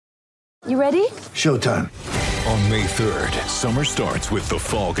You ready? Showtime. On May 3rd, summer starts with The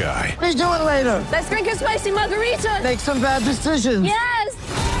Fall Guy. Let's do it later. Let's drink a spicy margarita. Make some bad decisions. Yes!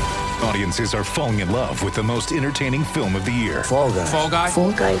 Audiences are falling in love with the most entertaining film of the year. Fall Guy. Fall Guy?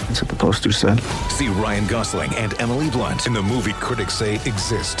 Fall guy. That's what the poster said. See Ryan Gosling and Emily Blunt in the movie critics say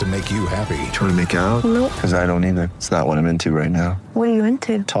exists to make you happy. Trying to make it out? Nope. Because I don't either. It's not what I'm into right now. What are you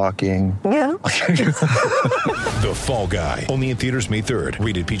into? Talking. Yeah. The Fall Guy. Only in theaters May 3rd.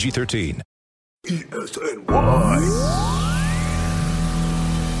 Rated PG-13. ESNY.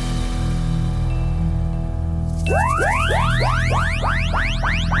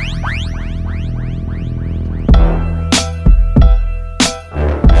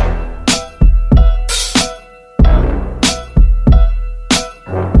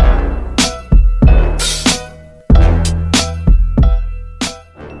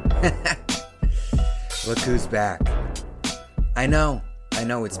 Look who's back. I know,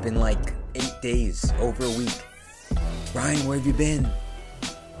 it's been like 8 days, over a week. Ryan, where have you been?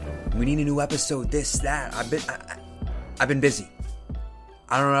 We need a new episode, this, that. I've been busy.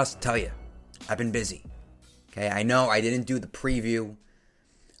 I don't know what else to tell you. I've been busy. Okay, I know I didn't do the preview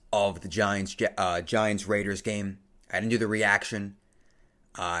of the Giants-Raiders game. I didn't do the reaction.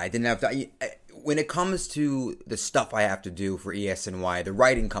 I didn't have to... When it comes to the stuff I have to do for ESNY, the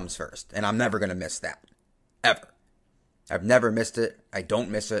writing comes first, and I'm never going to miss that. Ever. I've never missed it. I don't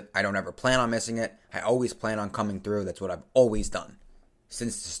miss it. I don't ever plan on missing it. I always plan on coming through. That's what I've always done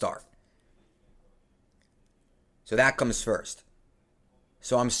since the start. So that comes first.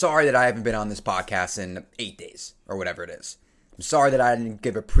 So I'm sorry that I haven't been on this podcast in 8 days, or whatever it is. I'm sorry that I didn't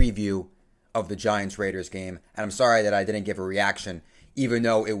give a preview of the Giants-Raiders game, and I'm sorry that I didn't give a reaction, even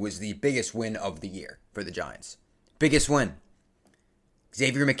though it was the biggest win of the year for the Giants. Biggest win.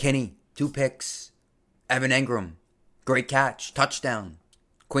 Xavier McKinney, 2 picks. Evan Engram, great catch, touchdown.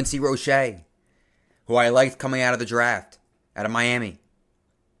 Quincy Roche, who I liked coming out of the draft, out of Miami.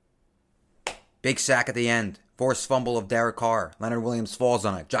 Big sack at the end. Forced fumble of Derek Carr. Leonard Williams falls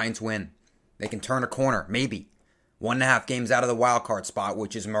on it. Giants win. They can turn a corner, maybe. 1.5 games out of the wild card spot,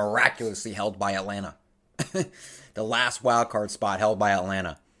 which is miraculously held by Atlanta. The last wild card spot held by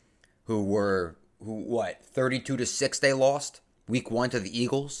Atlanta, who 32-6 they lost? Week 1 to the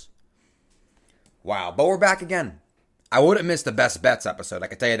Eagles? Wow, but we're back again. I wouldn't miss the best bets episode, I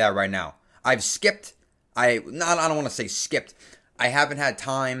can tell you that right now. I've skipped, I don't want to say skipped. I haven't had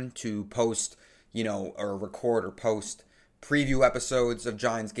time to post, or record or post preview episodes of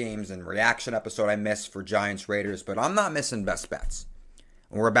Giants games and reaction episode I missed for Giants Raiders, but I'm not missing best bets.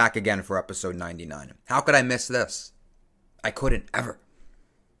 And we're back again for episode 99. How could I miss this? I couldn't ever.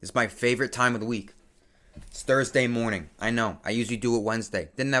 It's my favorite time of the week. It's Thursday morning. I know. I usually do it Wednesday.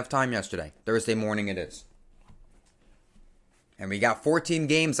 Didn't have time yesterday. Thursday morning it is. And we got 14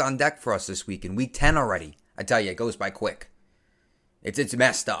 games on deck for us this week. In week 10 already. I tell you, it goes by quick. It's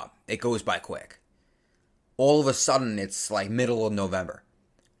messed up. It goes by quick. All of a sudden, it's like middle of November.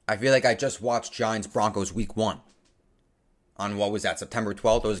 I feel like I just watched Giants Broncos week 1. On what was that, September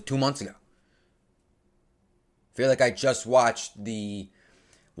 12th? It was 2 months ago. I feel like I just watched the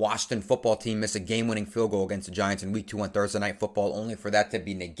Washington football team miss a game-winning field goal against the Giants in week 2 on Thursday Night Football, only for that to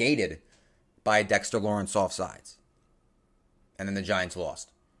be negated by Dexter Lawrence offsides. And then the Giants lost.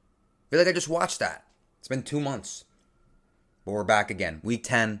 I feel like I just watched that. It's been 2 months. But we're back again. Week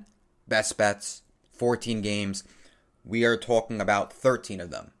 10, best bets, 14 games. We are talking about 13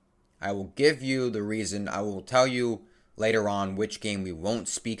 of them. I will give you the reason. I will tell you later on which game we won't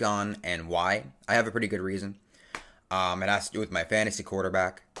speak on and why. I have a pretty good reason. It has to do with my fantasy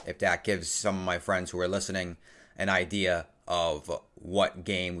quarterback. If that gives some of my friends who are listening an idea of what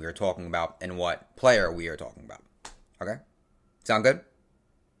game we are talking about and what player we are talking about. Okay? Sound good?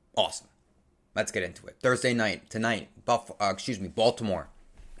 Awesome. Let's get into it. Thursday night, tonight, Baltimore,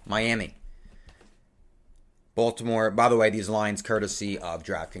 Miami. Baltimore, by the way, these lines courtesy of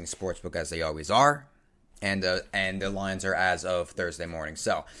DraftKings Sportsbook, as they always are. And the lines are as of Thursday morning.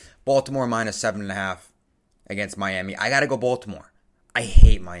 So, Baltimore minus 7.5 against Miami. I gotta go Baltimore. I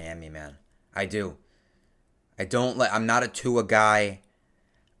hate Miami, man. I do. I'm not a Tua guy.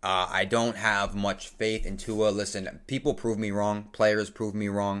 I don't have much faith in Tua. Listen, people prove me wrong. Players prove me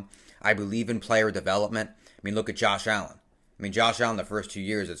wrong. I believe in player development. I mean, look at Josh Allen. Josh Allen, the first 2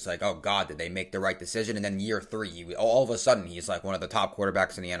 years, it's like, oh, God, did they make the right decision? And then year 3, all of a sudden, he's like one of the top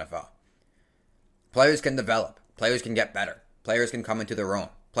quarterbacks in the NFL. Players can develop. Players can get better. Players can come into their own.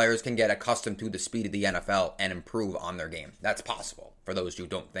 Players can get accustomed to the speed of the NFL and improve on their game. That's possible. For those who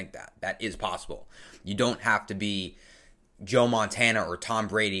don't think that. That is possible. You don't have to be Joe Montana or Tom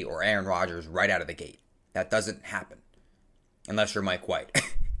Brady or Aaron Rodgers right out of the gate. That doesn't happen. Unless you're Mike White.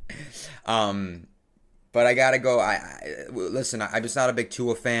 But I gotta go. Listen. I'm just not a big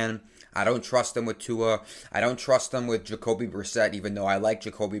Tua fan. I don't trust him with Tua. I don't trust him with Jacoby Brissett, even though I like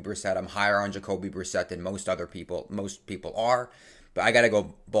Jacoby Brissett. I'm higher on Jacoby Brissett than most people are. But I got to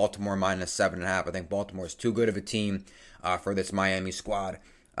go Baltimore minus 7.5. I think Baltimore is too good of a team for this Miami squad.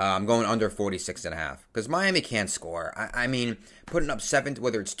 I'm going under 46.5 because Miami can't score. I mean, putting up 7,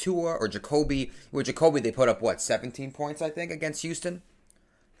 whether it's Tua or Jacoby. With Jacoby, they put up, 17 points, I think, against Houston?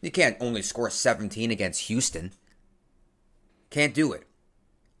 You can't only score 17 against Houston. Can't do it.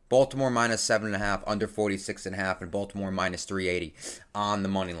 Baltimore minus 7.5, under 46.5, and Baltimore minus 380 on the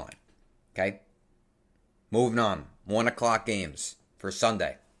money line. Okay? Moving on. 1 o'clock games for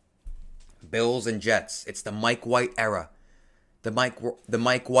Sunday. Bills and Jets. It's the Mike White era. The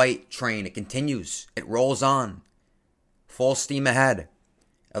Mike White train. It continues. It rolls on. Full steam ahead.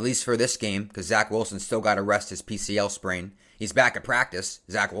 At least for this game, because Zach Wilson still got to rest his PCL sprain. He's back at practice,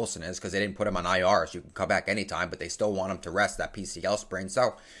 Zach Wilson is, because they didn't put him on IR, so you can come back anytime, but they still want him to rest that PCL sprain.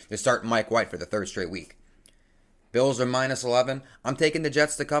 So they're starting Mike White for the 3rd straight week. Bills are minus 11. I'm taking the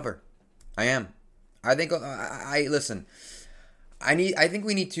Jets to cover. I am. I think, listen, I think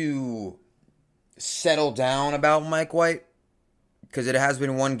we need to settle down about Mike White, because it has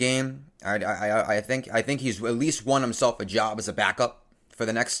been one game. I think he's at least won himself a job as a backup for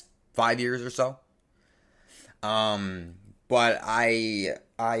the next 5 years or so. But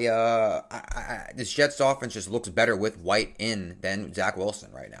this Jets offense just looks better with White in than Zach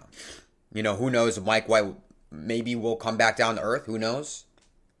Wilson right now. You know, who knows if Mike White maybe will come back down to earth. Who knows?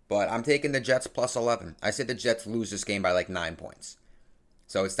 But I'm taking the Jets plus 11. I said the Jets lose this game by 9 points.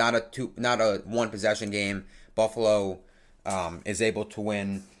 So it's not a one possession game. Buffalo is able to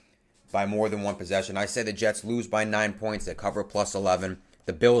win by more than one possession. I said the Jets lose by 9 points. They cover plus 11.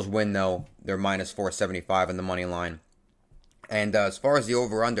 The Bills win, though. They're minus 475 on the money line. And as far as the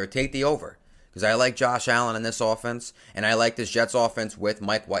over-under, take the over. Because I like Josh Allen in this offense. And I like this Jets offense with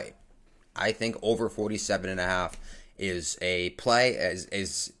Mike White. I think over 47.5 is a play. I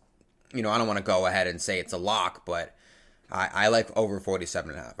don't want to go ahead and say it's a lock. But I like over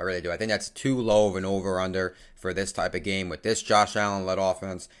 47.5. I really do. I think that's too low of an over-under for this type of game. With this Josh Allen-led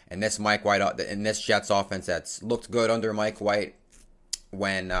offense. And this Mike White, and this Jets offense that's looked good under Mike White.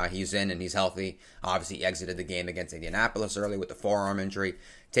 When he's in and he's healthy. Obviously, he exited the game against Indianapolis early with the forearm injury.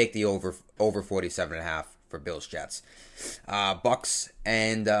 Take the over 47.5 for Bills Jets. Bucks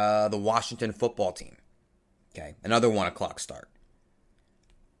and the Washington football team. Okay, another 1 o'clock start.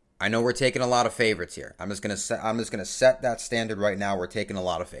 I know we're taking a lot of favorites here. I'm just gonna set that standard right now. We're taking a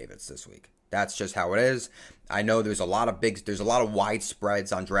lot of favorites this week. That's just how it is. I know there's a lot of wide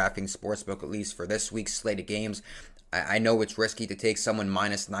spreads on DraftKings Sportsbook, at least for this week's slate of games. I know it's risky to take someone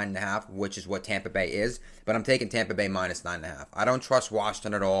minus 9.5, which is what Tampa Bay is, but I'm taking Tampa Bay minus 9.5. I don't trust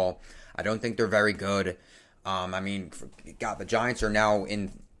Washington at all. I don't think they're very good. The Giants are now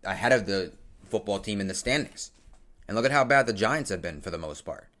ahead of the football team in the standings. And look at how bad the Giants have been for the most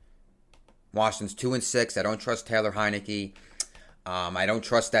part. Washington's 2-6. I don't trust Taylor Heineke. I don't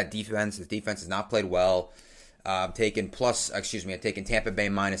trust that defense. His defense has not played well. I'm taking Tampa Bay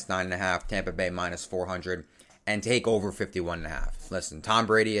minus 9.5, Tampa Bay minus 400. And take over 51.5. Listen, Tom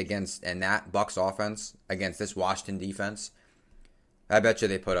Brady and that Bucs offense against this Washington defense, I bet you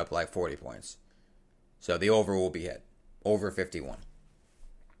they put up 40 points. So the over will be hit. Over 51.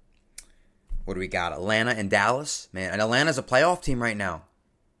 What do we got? Atlanta and Dallas? Man, and Atlanta's a playoff team right now.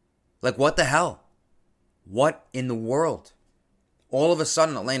 What the hell? What in the world? All of a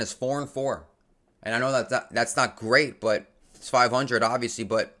sudden, Atlanta's 4-4. And I know that's not great, but it's 500 obviously,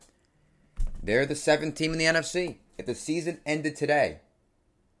 but they're the 7th team in the NFC. If the season ended today,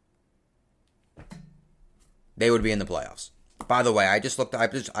 they would be in the playoffs. By the way, I just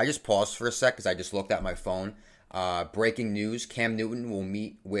paused for a sec because I just looked at my phone. Breaking news: Cam Newton will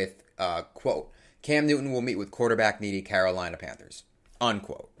meet with Cam Newton will meet with quarterback needy Carolina Panthers.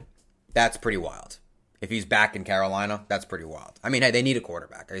 Unquote. That's pretty wild. If he's back in Carolina, that's pretty wild. I mean, hey, they need a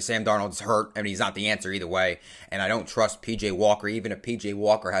quarterback. Sam Darnold's hurt. I mean, he's not the answer either way. And I don't trust P.J. Walker. Even if P.J.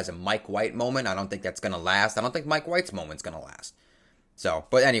 Walker has a Mike White moment, I don't think that's going to last. I don't think Mike White's moment's going to last. So,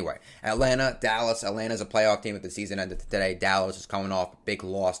 but anyway, Atlanta, Dallas. Atlanta's a playoff team if the season ended today. Dallas is coming off a big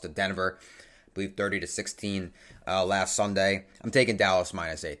loss to Denver. I believe 30-16 last Sunday. I'm taking Dallas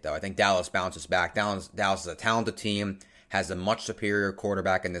minus 8, though. I think Dallas bounces back. Dallas is a talented team, has a much superior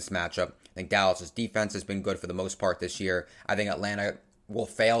quarterback in this matchup. I think Dallas' defense has been good for the most part this year. I think Atlanta will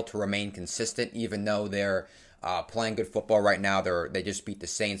fail to remain consistent, even though they're playing good football right now. They just beat the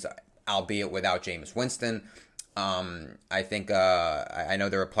Saints, albeit without Jameis Winston. I think I know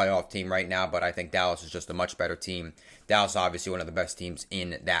they're a playoff team right now, but I think Dallas is just a much better team. Dallas obviously one of the best teams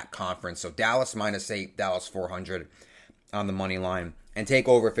in that conference. So Dallas -8, Dallas 400 on the money line, and take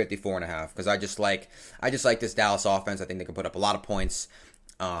over 54.5 because I just like this Dallas offense. I think they can put up a lot of points,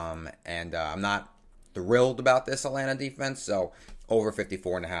 and I'm not thrilled about this Atlanta defense. So over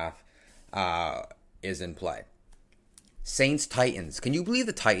 54.5 is in play. Saints Titans. Can you believe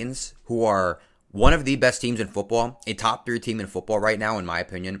the Titans, who are one of the best teams in football, a top 3 team in football right now, in my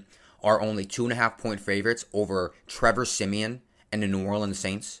opinion, are only 2.5 point favorites over Trevor Siemian and the New Orleans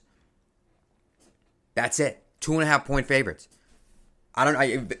Saints? That's it. 2.5 point favorites.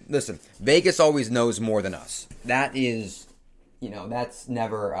 Listen, Vegas always knows more than us. That is, that's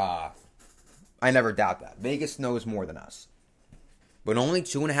never, I never doubt that. Vegas knows more than us. But only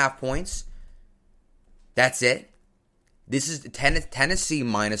 2.5 points? That's it? This is Tennessee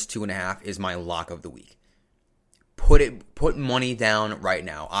 -2.5 is my lock of the week. Put money down right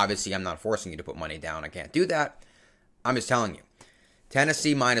now. Obviously, I'm not forcing you to put money down. I can't do that. I'm just telling you.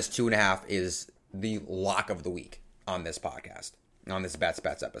 Tennessee -2.5 is the lock of the week on this podcast, on this Bets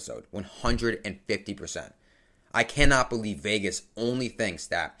episode. 150%. I cannot believe Vegas only thinks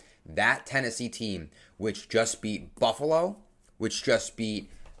that Tennessee team, which just beat Buffalo, which just beat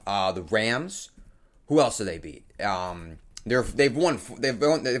the Rams. Who else did they beat? They've won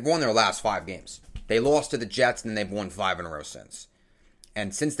their last 5 games. They lost to the Jets, and they've won 5 in a row since.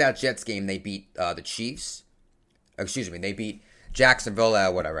 And since that Jets game, they beat the Chiefs. They beat Jacksonville.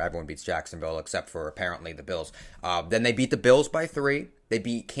 Whatever, everyone beats Jacksonville except for apparently the Bills. Then they beat the Bills by 3. They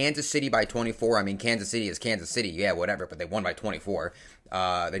beat Kansas City by 24. I mean, Kansas City is Kansas City. Yeah, whatever, but they won by 24.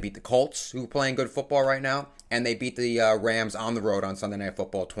 They beat the Colts, who are playing good football right now. And they beat the Rams on the road on Sunday Night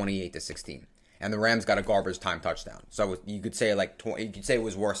Football 28-16. And the Rams got a garbage time touchdown. So you could say it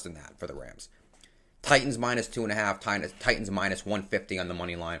was worse than that for the Rams. Titans -2.5, Titans -150 on the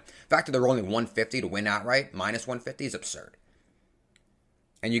money line. The fact that they're only 150 to win outright, -150 is absurd.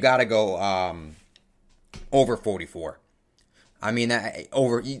 And you got to go over 44. I mean,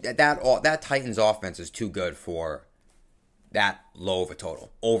 that Titans offense is too good for that low of a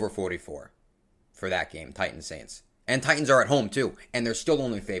total. Over 44 for that game, Titans Saints. And Titans are at home too, and they're still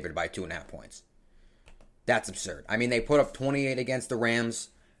only favored by 2.5 points. That's absurd. I mean, they put up 28 against the Rams,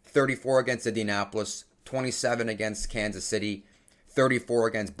 34 against Indianapolis, 27 against Kansas City, 34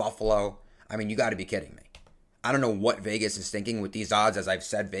 against Buffalo. I mean, you got to be kidding me. I don't know what Vegas is thinking with these odds. As I've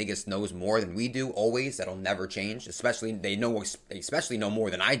said, Vegas knows more than we do always. That'll never change. They especially know more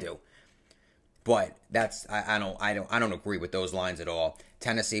than I do. But I don't agree with those lines at all.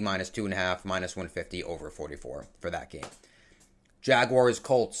 Tennessee -2.5, -150, over 44 for that game. Jaguars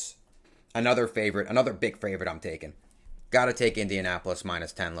Colts, another big favorite I'm taking. Got to take Indianapolis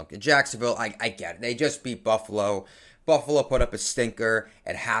 -10. Look, Jacksonville, I get it. They just beat Buffalo. Buffalo put up a stinker.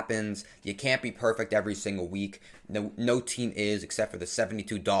 It happens. You can't be perfect every single week. No team is, except for the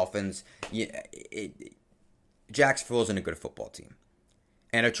 72 Dolphins. Jacksonville isn't a good football team.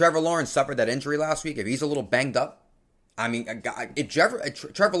 And if Trevor Lawrence suffered that injury last week, if he's a little banged up, I mean, if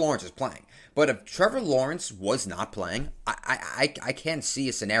Trevor Lawrence is playing. But if Trevor Lawrence was not playing, I can't see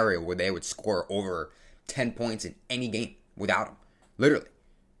a scenario where they would score over 10 points in any game without him. Literally.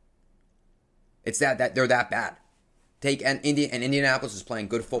 It's that they're that bad. Indianapolis is playing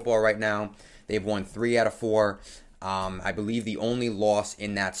good football right now. They've won 3 out of 4. I believe the only loss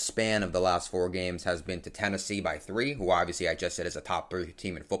in that span of the last 4 games has been to Tennessee by 3, who obviously I just said is a top 3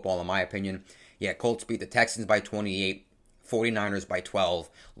 team in football in my opinion. Yeah, Colts beat the Texans by 28, 49ers by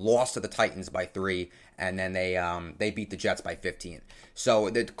 12, lost to the Titans by 3, and then they beat the Jets by 15. So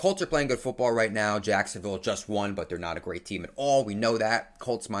the Colts are playing good football right now. Jacksonville just won, but they're not a great team at all. We know that.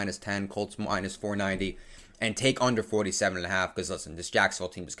 Colts -10, Colts -490, and take under 47.5 because listen, this Jacksonville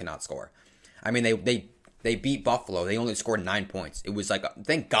team just cannot score. I mean, they beat Buffalo. They only scored 9 points. It was like,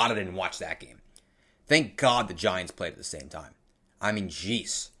 thank God I didn't watch that game. Thank God the Giants played at the same time. I mean,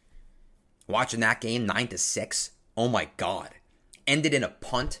 jeez. Watching that game, 9-6. Oh my God. Ended in a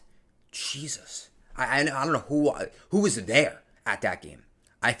punt. Jesus. I don't know who was there at that game.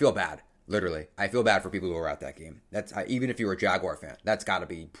 I feel bad. Literally. I feel bad for people who were at that game. That's even if you're a Jaguar fan, that's got to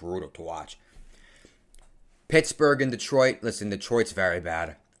be brutal to watch. Pittsburgh and Detroit. Listen, Detroit's very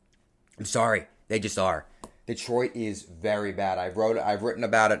bad. I'm sorry. They just are. Detroit is very bad. I've written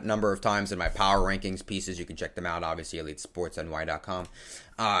about it a number of times in my power rankings pieces. You can check them out, obviously, EliteSportsNY.com.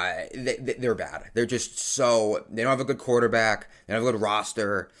 They're bad. They're just so... They don't have a good quarterback. They don't have a good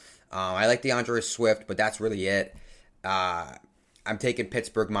roster. I like DeAndre Swift, but that's really it. I'm taking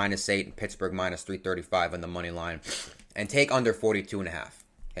Pittsburgh -8 and Pittsburgh -335 on the money line. And take under 42.5.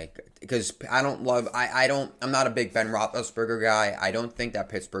 Okay, because I'm not a big Ben Roethlisberger guy. I don't think that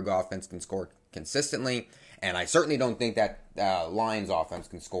Pittsburgh offense can score consistently, and I certainly don't think that Lions offense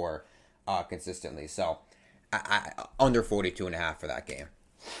can score consistently. So, I under 42.5 for that game.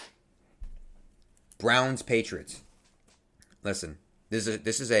 Browns Patriots. Listen, this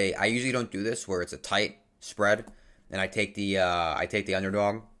is I usually don't do this where it's a tight spread, and I take the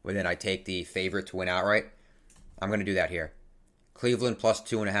underdog, but then I take the favorite to win outright. I'm going to do that here. Cleveland plus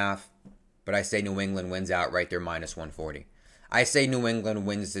 2.5, but I say New England wins outright. They're minus 140. I say New England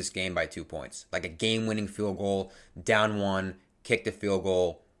wins this game by 2 points. Like a game-winning field goal, down 1, kick the field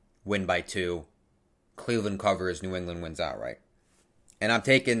goal, win by 2. Cleveland covers, New England wins outright. And I'm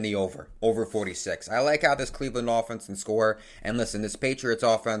taking the over 46. I like how this Cleveland offense can score. And listen, this Patriots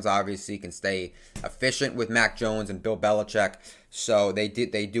offense obviously can stay efficient with Mac Jones and Bill Belichick. So they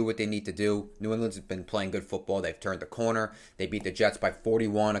do what they need to do. New England's been playing good football. They've turned the corner. They beat the Jets by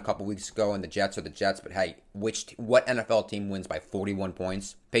 41 a couple weeks ago, and the Jets are the Jets. But hey, what NFL team wins by 41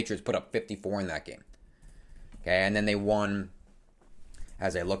 points? Patriots put up 54 in that game. Okay, and then they won.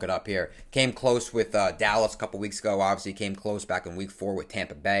 As I look it up here, came close with Dallas a couple weeks ago. Obviously came close back in week 4 with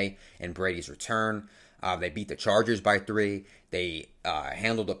Tampa Bay and Brady's return. They beat the Chargers by 3. They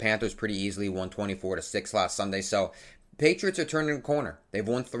handled the Panthers pretty easily, won 24-6 last Sunday. So Patriots are turning the corner. They've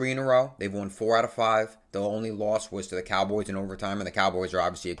won 3 in a row. They've won 4 out of 5. The only loss was to the Cowboys in overtime, and the Cowboys are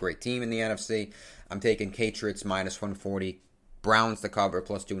obviously a great team in the NFC. I'm taking Patriots minus 140, Browns to cover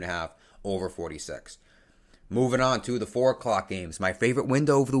plus 2.5, over 46. Moving on to the 4 o'clock games. My favorite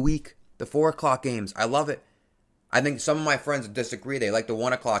window of the week. The 4 o'clock games. I love it. I think some of my friends disagree. They like the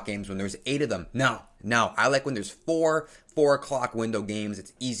 1 o'clock games when there's 8 of them. No. I like when there's 4 o'clock window games.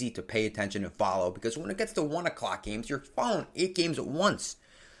 It's easy to pay attention and follow. Because when it gets to 1 o'clock games, you're following 8 games at once.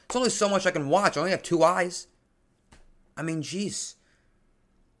 It's only so much I can watch. I only have 2 eyes. I mean, jeez.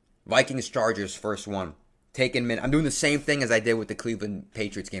 Vikings Chargers, first one. I'm doing the same thing as I did with the Cleveland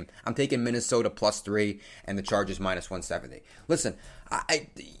Patriots game. I'm taking Minnesota plus 3 and the Chargers minus 170. Listen,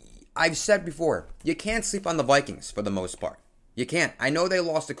 I've said before, you can't sleep on the Vikings for the most part. You can't. I know they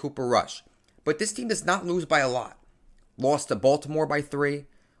lost to Cooper Rush, but this team does not lose by a lot. Lost to Baltimore by 3,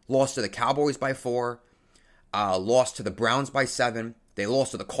 lost to the Cowboys by 4, lost to the Browns by 7. They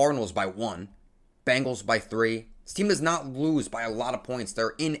lost to the Cardinals by 1, Bengals by 3. This team does not lose by a lot of points.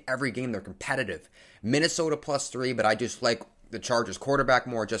 They're in every game. They're competitive. Minnesota plus 3, but I just like the Chargers quarterback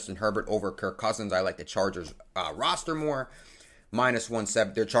more, Justin Herbert over Kirk Cousins. I like the Chargers roster more, minus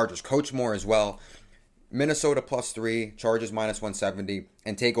 170. Their Chargers coach more as well. Minnesota plus 3, Chargers minus 170,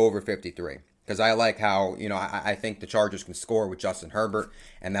 and take over 53. Because I like how, I think the Chargers can score with Justin Herbert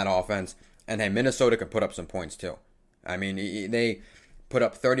and that offense. And hey, Minnesota can put up some points too. I mean, they put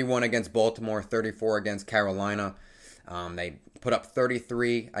up 31 against Baltimore, 34 against Carolina. They put up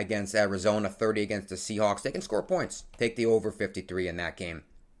 33 against Arizona, 30 against the Seahawks. They can score points. Take the over 53 in that game.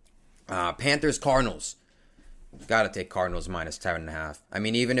 Panthers Cardinals. Got to take Cardinals minus 10.5. I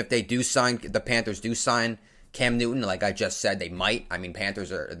mean, even if the Panthers do sign Cam Newton, like I just said, they might. I mean, Cam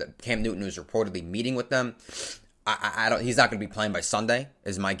Newton is reportedly meeting with them. He's not going to be playing by Sunday,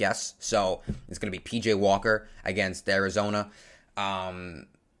 is my guess. So it's going to be PJ Walker against Arizona. But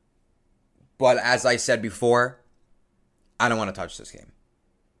as I said before, I don't want to touch this game.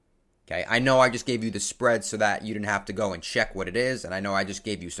 Okay, I know I just gave you the spread so that you didn't have to go and check what it is, and I know I just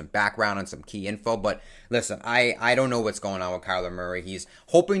gave you some background and some key info, but listen, I don't know what's going on with Kyler Murray. He's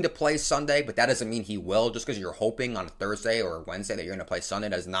hoping to play Sunday, but that doesn't mean he will. Just because you're hoping on a Thursday or a Wednesday that you're going to play Sunday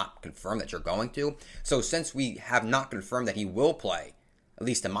does not confirm that you're going to. So since we have not confirmed that he will play, at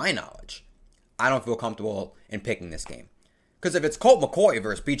least to my knowledge, I don't feel comfortable in picking this game. Because if it's Colt McCoy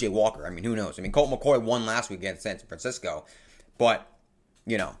versus PJ Walker, I mean, who knows? I mean, Colt McCoy won last week against San Francisco, but,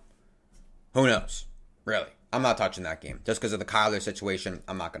 who knows? Really. I'm not touching that game. Just because of the Kyler situation,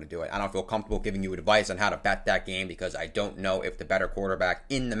 I'm not going to do it. I don't feel comfortable giving you advice on how to bet that game because I don't know if the better quarterback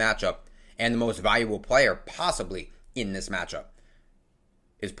in the matchup and the most valuable player possibly in this matchup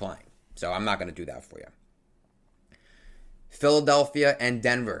is playing. So I'm not going to do that for you. Philadelphia and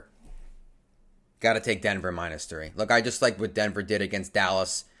Denver. Got to take Denver minus 3. Look, I just like what Denver did against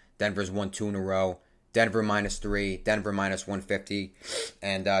Dallas. Denver's won 2 in a row. Denver minus 3. Denver minus 150.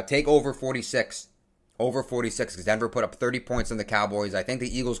 And take over 46. Over 46 because Denver put up 30 points on the Cowboys. I think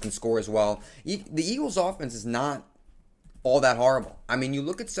the Eagles can score as well. The Eagles' offense is not all that horrible. I mean, you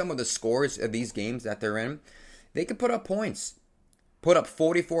look at some of the scores of these games that they're in. They can put up points. Put up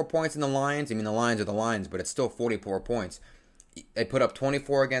 44 points in the Lions. I mean, the Lions are the Lions, but it's still 44 points. They put up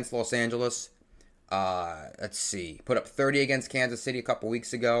 24 against Los Angeles. Let's see. Put up 30 against Kansas City a couple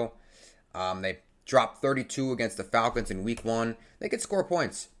weeks ago. They Dropped 32 against the Falcons in Week 1. They could score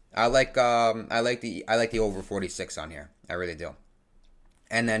points. I like the over 46 on here. I really do.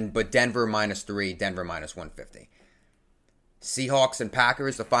 And then, but Denver -3, Denver -150. Seahawks and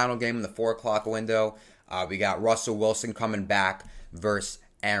Packers, the final game in the 4 o'clock window. We got Russell Wilson coming back versus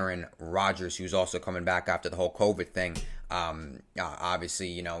Aaron Rodgers, who's also coming back after the whole COVID thing. Obviously,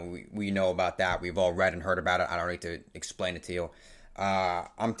 you know, we know about that. We've all read and heard about it. I don't need to explain it to you.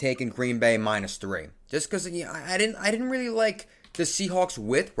 I'm taking Green Bay -3, just because I didn't really like the Seahawks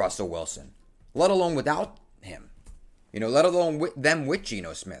with Russell Wilson, let alone without him. You know, let alone with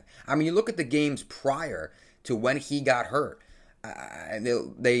Geno Smith. I mean, you look at the games prior to when he got hurt.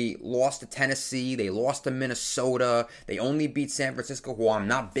 They lost to Tennessee. They lost to Minnesota. They only beat San Francisco, who I'm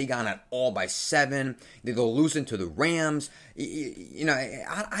not big on at all, by 7. They're losing to the Rams. You know,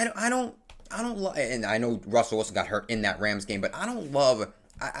 I don't love, and I know Russell Wilson got hurt in that Rams game, but I don't love.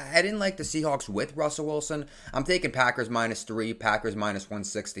 I didn't like the Seahawks with Russell Wilson. I'm taking Packers -3, Packers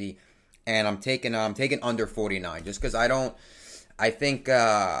 -160, and I'm taking under 49 just because I don't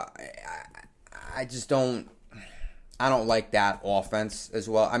like that offense as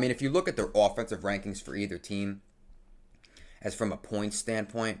well. I mean, if you look at their offensive rankings for either team, as from a point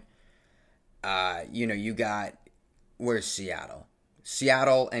standpoint, you know, you got, where's Seattle?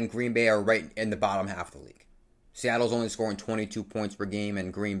 Seattle and Green Bay are right in the bottom half of the league. Seattle's only scoring 22 points per game,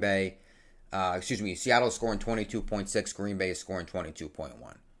 and Green Bay, Seattle's scoring 22.6, Green Bay is scoring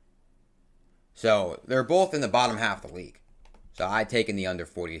 22.1. So they're both in the bottom half of the league. So I taken the under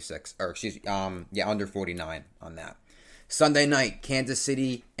 46, or under 49 on that. Sunday night, Kansas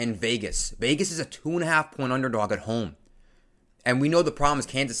City and Vegas. Vegas is a 2.5-point underdog at home. And we know the problems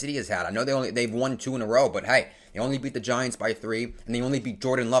Kansas City has had. I know they've won 2 in a row, but hey, they only beat the Giants by 3, and they only beat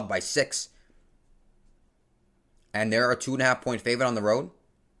Jordan Love by 6. And they're a 2.5-point favorite on the road.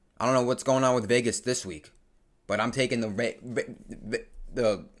 I don't know what's going on with Vegas this week, but I'm taking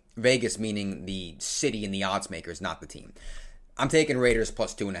the Vegas, meaning the city and the odds makers, not the team. I'm taking Raiders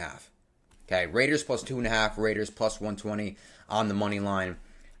 +2.5. Okay, Raiders +2.5, Raiders +120 on the money line.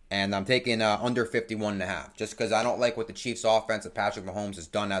 And I'm taking under 51.5, just because I don't like what the Chiefs' offense of Patrick Mahomes has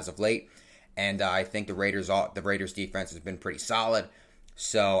done as of late. And I think the Raiders defense has been pretty solid.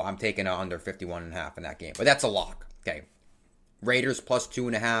 So I'm taking under 51.5 in that game. But that's a lock. Okay, Raiders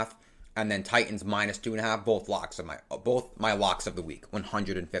 +2.5, and then Titans -2.5. Both my locks of the week,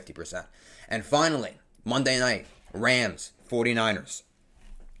 150%. And finally, Monday night, Rams 49ers.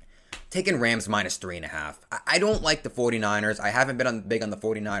 Taking Rams -3.5. I don't like the 49ers. I haven't been big on the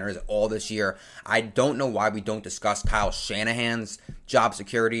 49ers all this year. I don't know why we don't discuss Kyle Shanahan's job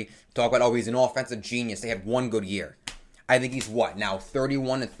security. Talk about, he's an offensive genius. They had one good year. I think he's now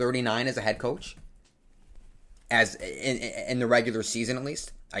 31-39 as a head coach? As in the regular season, at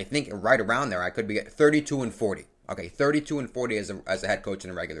least. I think right around there. I could be at 32-40. Okay, 32-40 as a head coach in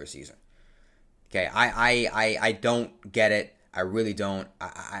the regular season. Okay, I don't get it. I really don't.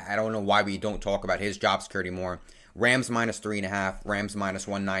 I don't know why we don't talk about his job security more. Rams -3.5, Rams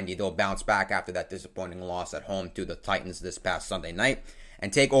 -190. They'll bounce back after that disappointing loss at home to the Titans this past Sunday night.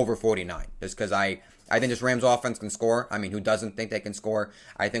 And take over 49. Just because I think this Rams offense can score. I mean, who doesn't think they can score?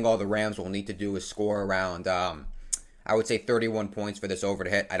 I think all the Rams will need to do is score around, I would say 31 points for this over to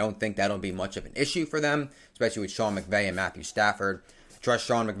hit. I don't think that'll be much of an issue for them, especially with Sean McVay and Matthew Stafford. I trust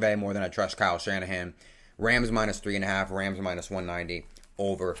Sean McVay more than I trust Kyle Shanahan. Rams -3.5, Rams -190,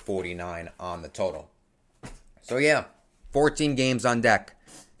 over 49 on the total. So yeah, 14 games on deck.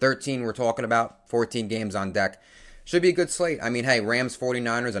 13 we're talking about, 14 games on deck. Should be a good slate. I mean, hey, Rams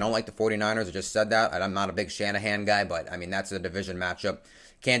 49ers. I don't like the 49ers. I just said that. I'm not a big Shanahan guy, but I mean, that's a division matchup.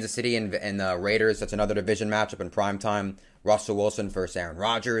 Kansas City and the Raiders, that's another division matchup in primetime. Russell Wilson versus Aaron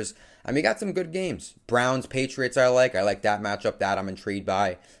Rodgers. I mean, you got some good games. Browns, Patriots, I like. I like that matchup. That I'm intrigued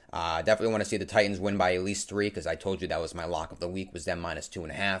by. Definitely want to see the Titans win by at least 3, because I told you that was my lock of the week, was them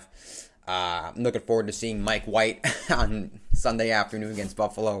 -2.5. I'm looking forward to seeing Mike White on Sunday afternoon against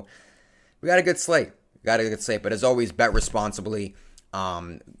Buffalo. We got a good slate. But as always, bet responsibly.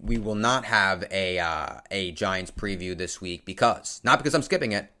 We will not have a Giants preview this week not because I'm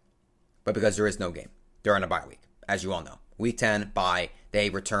skipping it, but because there is no game during a bye week, as you all know. Week 10 bye. They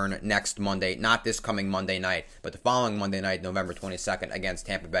return next Monday, not this coming Monday night, but the following Monday night, November 22nd, against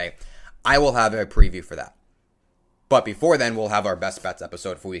Tampa Bay. I will have a preview for that. But before then, we'll have our Best Bets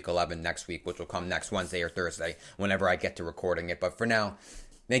episode for Week 11 next week, which will come next Wednesday or Thursday, whenever I get to recording it. But for now,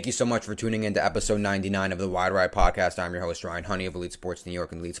 thank you so much for tuning in to episode 99 of the Wide Ride Podcast. I'm your host, Ryan Honey of Elite Sports New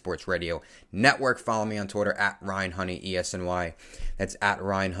York and Elite Sports Radio Network. Follow me on Twitter at Ryan Honey ESNY. That's at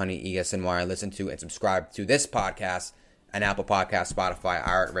Ryan Honey ESNY. Listen to and subscribe to this podcast and Apple Podcasts, Spotify,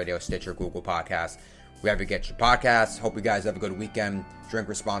 iHeartRadio, Stitcher, Google Podcasts, wherever you get your podcasts. Hope you guys have a good weekend. Drink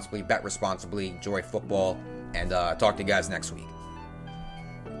responsibly, bet responsibly, enjoy football, and talk to you guys next week.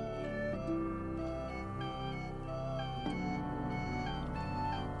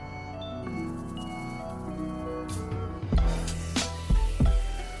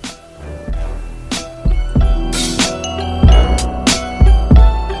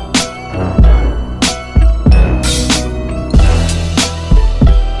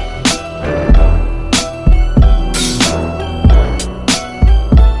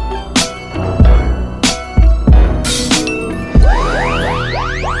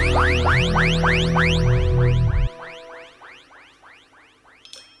 Bye.